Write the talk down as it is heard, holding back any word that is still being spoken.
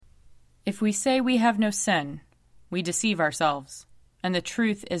If we say we have no sin, we deceive ourselves, and the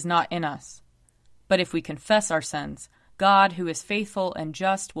truth is not in us. But if we confess our sins, God, who is faithful and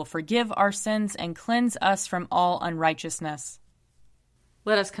just, will forgive our sins and cleanse us from all unrighteousness.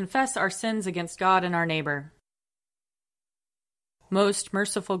 Let us confess our sins against God and our neighbor. Most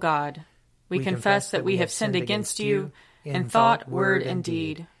merciful God, we confess that we have sinned against you in thought, word, and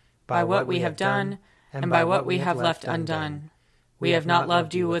deed, by what we have done and by what we have left undone. We have not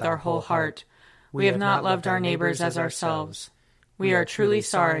loved you with our whole heart. We have not loved our neighbors as ourselves. We are truly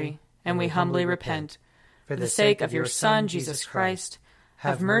sorry, and we humbly repent. For the sake of your Son, Jesus Christ,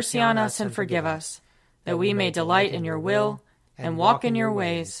 have mercy on us and forgive us, that we may delight in your will and walk in your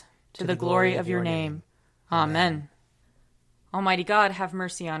ways, to the glory of your name. Amen. Almighty God, have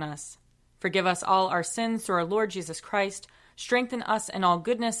mercy on us. Forgive us all our sins through our Lord Jesus Christ. Strengthen us in all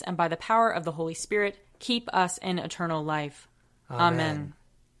goodness, and by the power of the Holy Spirit, keep us in eternal life. Amen.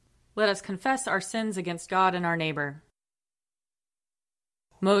 Let us confess our sins against God and our neighbor.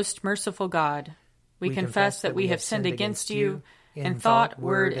 Most merciful God, we confess that we have sinned against you in thought,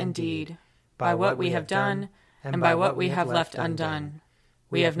 word, and deed, by what we have done and by what we have left undone.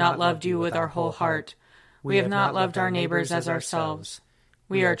 We have not loved you with our whole heart. We have not loved our neighbors as ourselves.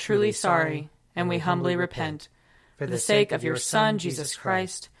 We are truly sorry, and we humbly repent. For the sake of your Son, Jesus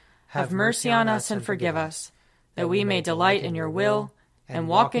Christ, have mercy on us and forgive us, that we may delight in your will and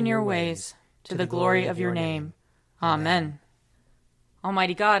walk in your ways, to the glory of your name. Amen.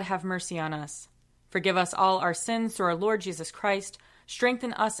 Almighty God, have mercy on us. Forgive us all our sins through our Lord Jesus Christ.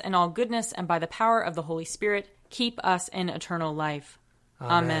 Strengthen us in all goodness, and by the power of the Holy Spirit, keep us in eternal life.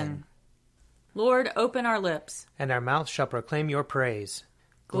 Amen. Lord, open our lips, and our mouth shall proclaim your praise.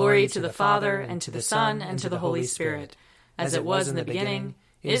 Glory to the Father, and to the Son, and to the Holy Spirit, as it was in the beginning,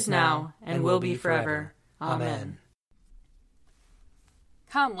 is now, and will be forever. Amen.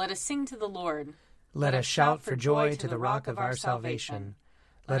 Come, let us sing to the Lord. Let us shout for joy to the rock of our salvation.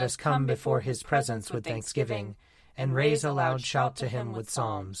 Let us come before his presence with thanksgiving, and raise a loud shout to him with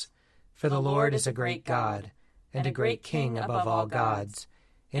psalms. For the Lord is a great God, and a great King above all gods.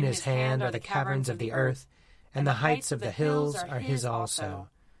 In his hand are the caverns of the earth, and the heights of the hills are his also.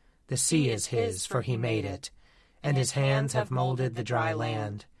 The sea is his, for he made it, and his hands have molded the dry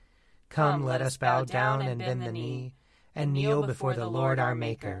land. Come, let us bow down and bend the knee, and kneel before the Lord our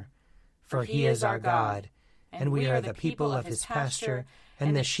Maker. For he is our God, and we are the people of his pasture,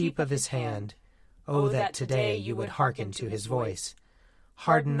 and the sheep of his hand. Oh, that today you would hearken to his voice.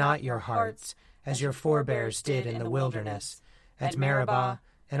 Harden not your hearts, as your forebears did in the wilderness, at Meribah,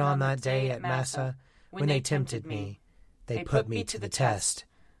 and on that day at Massah, when they tempted me. They put me to the test,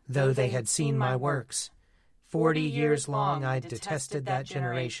 though they had seen my works. 40 years long I detested that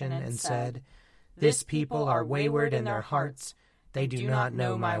generation, and said, This people are wayward in their hearts, they do not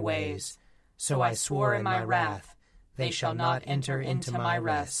know my ways. So I swore in my wrath, they shall not enter into my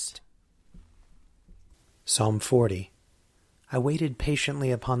rest. Psalm 40. I waited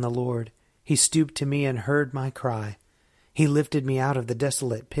patiently upon the Lord. He stooped to me and heard my cry. He lifted me out of the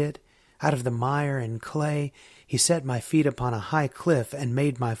desolate pit, out of the mire and clay. He set my feet upon a high cliff and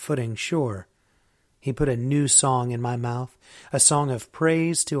made my footing sure. He put a new song in my mouth, a song of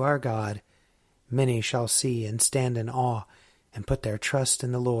praise to our God. Many shall see and stand in awe and put their trust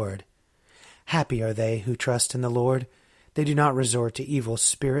in the Lord. Happy are they who trust in the Lord. They do not resort to evil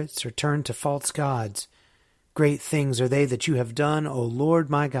spirits or turn to false gods. Great things are they that you have done, O Lord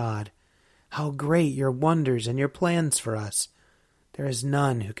my God. How great your wonders and your plans for us! There is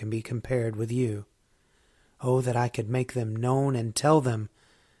none who can be compared with you. Oh, that I could make them known and tell them,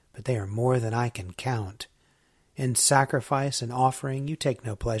 but they are more than I can count. In sacrifice and offering you take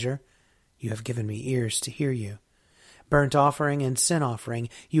no pleasure. You have given me ears to hear you. Burnt offering and sin offering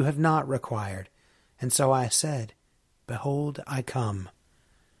you have not required. And so I said, Behold, I come.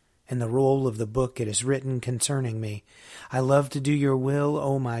 In the roll of the book it is written concerning me, I love to do your will,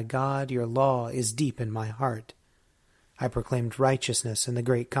 O my God, your law is deep in my heart. I proclaimed righteousness in the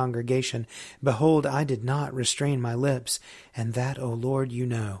great congregation. Behold, I did not restrain my lips, and that, O Lord, you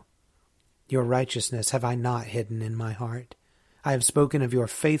know. Your righteousness have I not hidden in my heart. I have spoken of your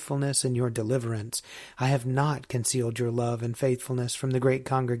faithfulness and your deliverance. I have not concealed your love and faithfulness from the great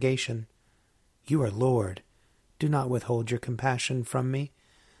congregation. You are Lord. Do not withhold your compassion from me.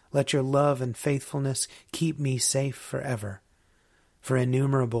 Let your love and faithfulness keep me safe forever. For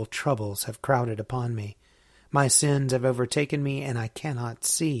innumerable troubles have crowded upon me. My sins have overtaken me, and I cannot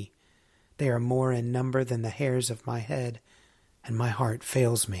see. They are more in number than the hairs of my head, and my heart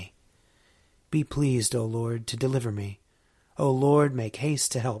fails me. Be pleased, O Lord, to deliver me. O Lord, make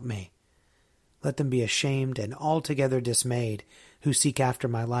haste to help me. Let them be ashamed and altogether dismayed who seek after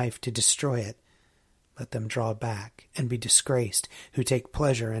my life to destroy it. Let them draw back and be disgraced, who take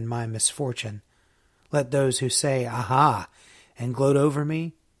pleasure in my misfortune. Let those who say, Aha, and gloat over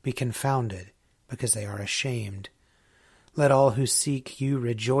me, be confounded, because they are ashamed. Let all who seek you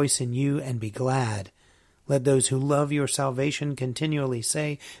rejoice in you and be glad. Let those who love your salvation continually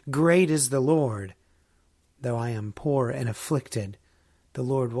say, Great is the Lord. Though I am poor and afflicted, the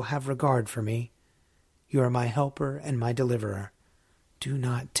Lord will have regard for me. You are my helper and my deliverer. Do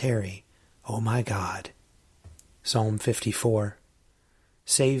not tarry, O my God. Psalm 54.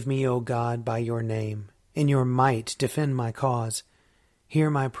 Save me, O God, by your name. In your might defend my cause. Hear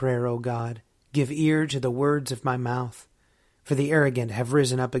my prayer, O God. Give ear to the words of my mouth. For the arrogant have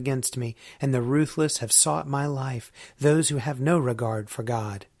risen up against me, and the ruthless have sought my life, those who have no regard for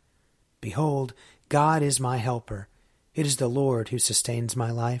God. Behold, God is my helper. It is the Lord who sustains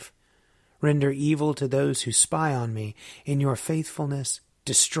my life. Render evil to those who spy on me. In your faithfulness,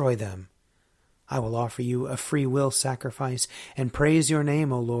 destroy them. I will offer you a free will sacrifice and praise your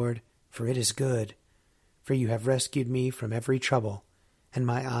name, O Lord, for it is good. For you have rescued me from every trouble, and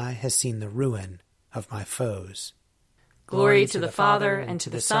my eye has seen the ruin of my foes. Glory to the Father, and to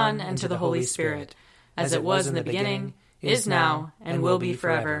the Son, and to the Holy Spirit, as it was in the beginning, is now, and will be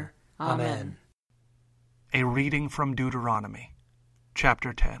forever. Amen. A reading from Deuteronomy,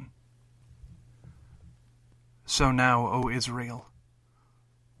 chapter 10. So now, O Israel,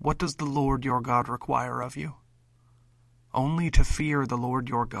 what does the Lord your God require of you? Only to fear the Lord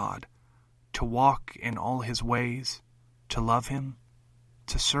your God, to walk in all his ways, to love him,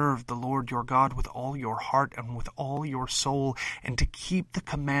 to serve the Lord your God with all your heart and with all your soul, and to keep the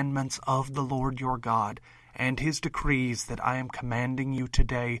commandments of the Lord your God, and his decrees that I am commanding you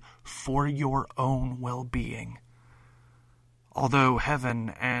today for your own well-being. Although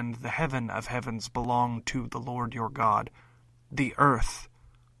heaven and the heaven of heavens belong to the Lord your God, the earth,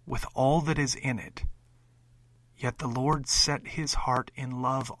 with all that is in it, yet the Lord set his heart in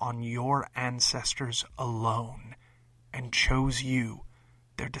love on your ancestors alone, and chose you,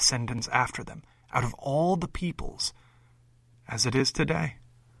 their descendants after them, out of all the peoples, as it is today.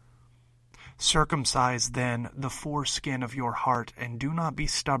 Circumcise then the foreskin of your heart, and do not be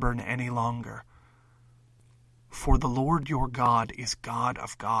stubborn any longer. For the Lord your God is God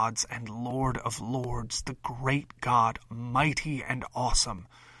of gods and Lord of lords, the great God, mighty and awesome,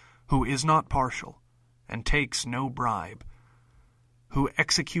 who is not partial, and takes no bribe, who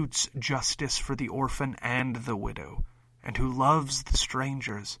executes justice for the orphan and the widow, and who loves the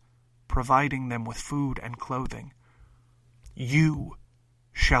strangers, providing them with food and clothing. You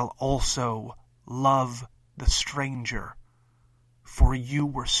shall also love the stranger, for you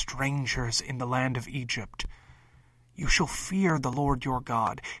were strangers in the land of Egypt. You shall fear the Lord your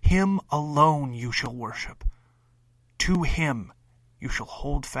God. Him alone you shall worship. To him you shall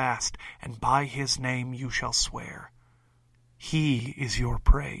hold fast, and by his name you shall swear. He is your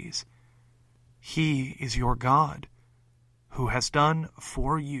praise. He is your God, who has done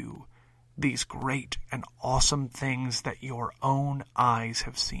for you these great and awesome things that your own eyes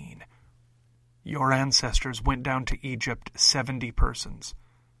have seen. Your ancestors went down to Egypt 70 persons,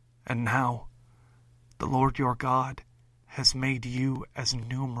 and now the Lord your God has made you as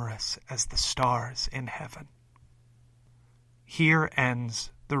numerous as the stars in heaven. Here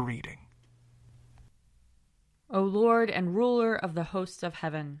ends the reading. O Lord and ruler of the hosts of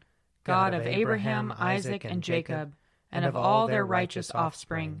heaven, God of Abraham, Isaac, and Jacob, and of all their righteous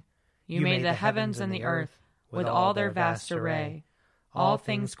offspring, you made the heavens and the earth with all their vast array. All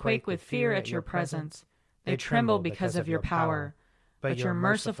things quake with fear at your presence. They tremble because of your power. But your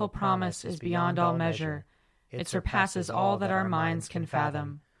merciful promise is beyond all measure. It surpasses all that our minds can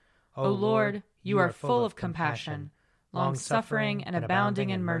fathom. O Lord, you are full of compassion, long-suffering and abounding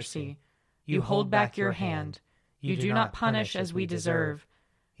in mercy. You hold back your hand. You do not punish as we deserve.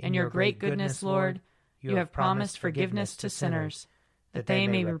 In your great goodness, Lord, you have promised forgiveness to sinners, that they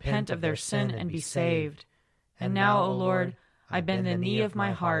may repent of their sin and be saved. And now, O Lord, I bend the knee of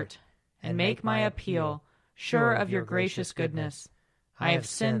my heart and make my appeal, sure of your gracious goodness. I have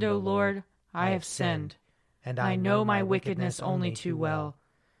sinned, O Lord, I have sinned, and I know my wickedness only too well.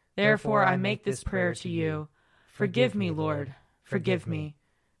 Therefore I make this prayer to you. Forgive me, Lord, forgive me.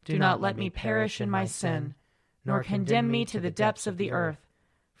 Do not let me perish in my sin, nor condemn me to the depths of the earth.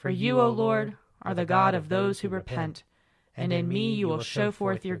 For you, O Lord, are the God of those who repent, and in me you will show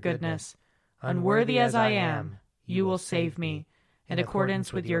forth your goodness. Unworthy as I am, you will save me, in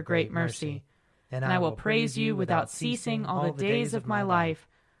accordance with your great mercy. And I will praise you without ceasing all the days of my life.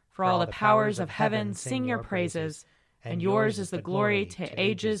 For all the powers of heaven sing your praises, and yours is the glory to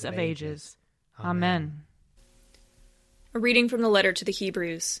ages of ages. Amen. A reading from the letter to the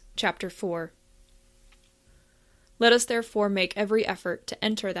Hebrews, chapter 4. Let us therefore make every effort to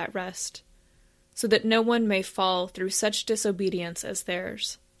enter that rest, so that no one may fall through such disobedience as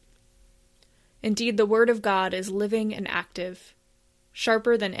theirs. Indeed, the word of God is living and active,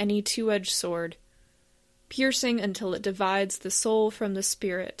 sharper than any two-edged sword, piercing until it divides the soul from the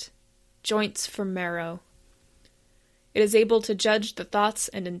spirit, joints from marrow. It is able to judge the thoughts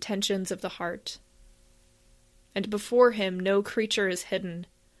and intentions of the heart. And before him no creature is hidden,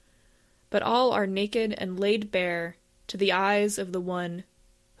 but all are naked and laid bare to the eyes of the one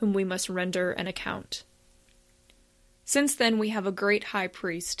whom we must render an account. Since then we have a great high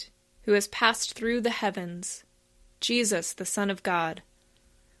priest, who has passed through the heavens, Jesus, the Son of God.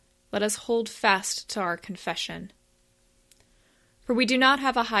 Let us hold fast to our confession. For we do not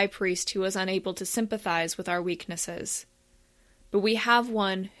have a high priest who is unable to sympathize with our weaknesses, but we have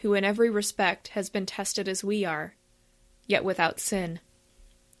one who in every respect has been tested as we are, yet without sin.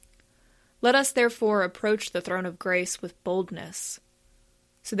 Let us therefore approach the throne of grace with boldness,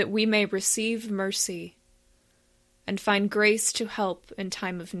 so that we may receive mercy and find grace to help in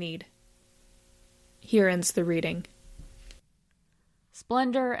time of need. Here ends the reading.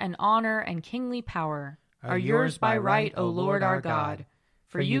 Splendor and honor and kingly power are yours by right, O Lord our God,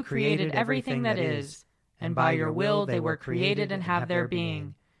 for you created everything that is, and by your will they were created and have their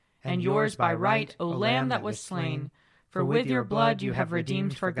being. And yours by right, O Lamb that was slain, for with your blood you have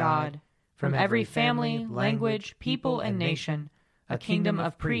redeemed for God, from every family, language, people, and nation, a kingdom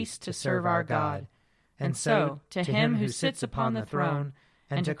of priests to serve our God. And so, to him who sits upon the throne,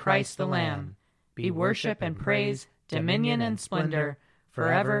 and to Christ the Lamb, be worship and praise, dominion and splendor,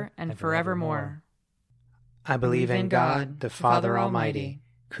 forever and forevermore. I believe in God, the Father Almighty,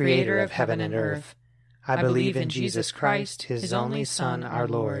 creator of heaven and earth. I believe in Jesus Christ, his only Son, our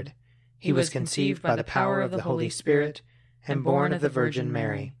Lord. He was conceived by the power of the Holy Spirit and born of the Virgin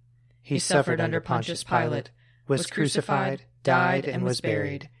Mary. He suffered under Pontius Pilate, was crucified, died, and was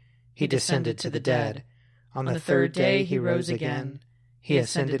buried. He descended to the dead. On the third day he rose again. He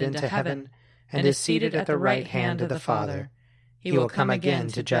ascended into heaven and is seated at the right hand of the Father. He will come again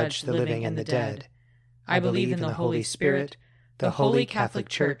to judge the living and the dead. I believe in the Holy Spirit, the Holy Catholic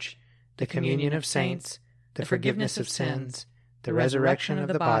Church, the communion of saints, the forgiveness of sins, the resurrection of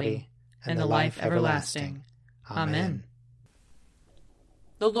the body, and the life everlasting. Amen.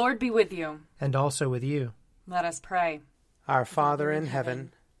 The Lord be with you. And also with you. Let us pray. Our Father in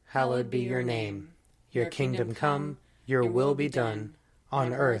heaven, hallowed be your name. Your kingdom come, your will be done,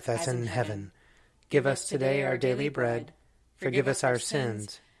 on earth as in heaven. Give us today our daily bread. Forgive us our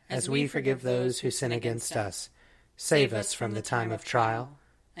sins, as we forgive those who sin against us. Save us from the time of trial,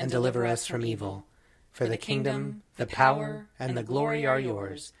 and deliver us from evil. For the kingdom, the power, and the glory are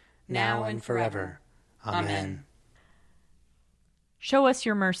yours, now and forever. Amen. Show us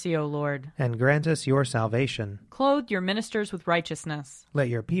your mercy, O Lord. And grant us your salvation. Clothe your ministers with righteousness. Let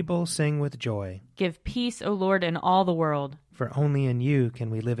your people sing with joy. Give peace, O Lord, in all the world. For only in you can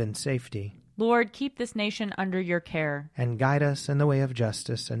we live in safety. Lord, keep this nation under your care. And guide us in the way of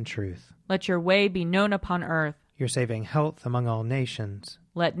justice and truth. Let your way be known upon earth. Your saving health among all nations.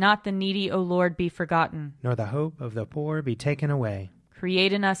 Let not the needy, O Lord, be forgotten. Nor the hope of the poor be taken away.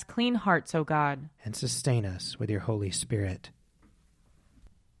 Create in us clean hearts, O God. And sustain us with your Holy Spirit.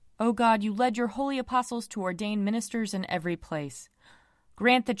 O God, you led your holy apostles to ordain ministers in every place.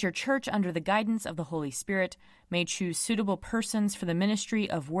 Grant that your church, under the guidance of the Holy Spirit, may choose suitable persons for the ministry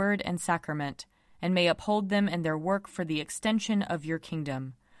of word and sacrament, and may uphold them in their work for the extension of your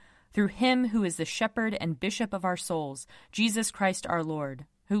kingdom. Through him who is the shepherd and bishop of our souls, Jesus Christ our Lord,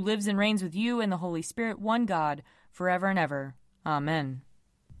 who lives and reigns with you in the Holy Spirit, one God, forever and ever. Amen.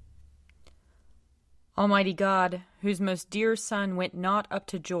 Almighty God, whose most dear Son went not up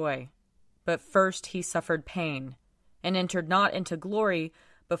to joy, but first he suffered pain, and entered not into glory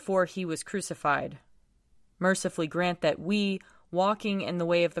before he was crucified, mercifully grant that we, walking in the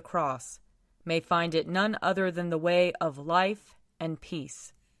way of the cross, may find it none other than the way of life and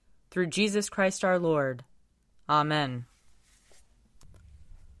peace. Through Jesus Christ our Lord. Amen.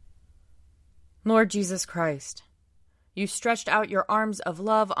 Lord Jesus Christ, you stretched out your arms of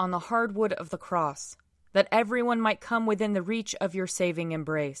love on the hard wood of the cross, that everyone might come within the reach of your saving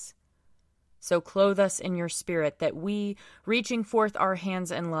embrace. So clothe us in your Spirit, that we, reaching forth our hands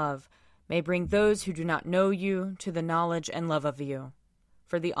in love, may bring those who do not know you to the knowledge and love of you.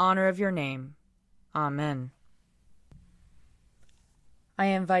 For the honor of your name. Amen. I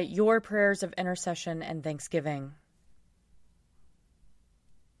invite your prayers of intercession and thanksgiving.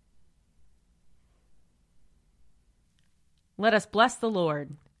 Let us bless the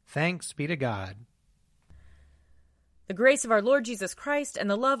Lord. Thanks be to God. The grace of our Lord Jesus Christ, and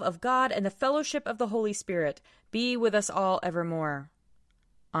the love of God, and the fellowship of the Holy Spirit be with us all evermore.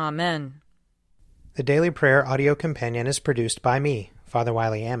 Amen. The Daily Prayer audio companion is produced by me, Father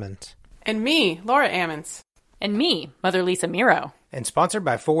Wiley Ammons. And me, Laura Ammons. And me, Mother Lisa Miro. And sponsored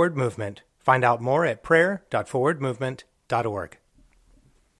by Forward Movement. Find out more at prayer.forwardmovement.org.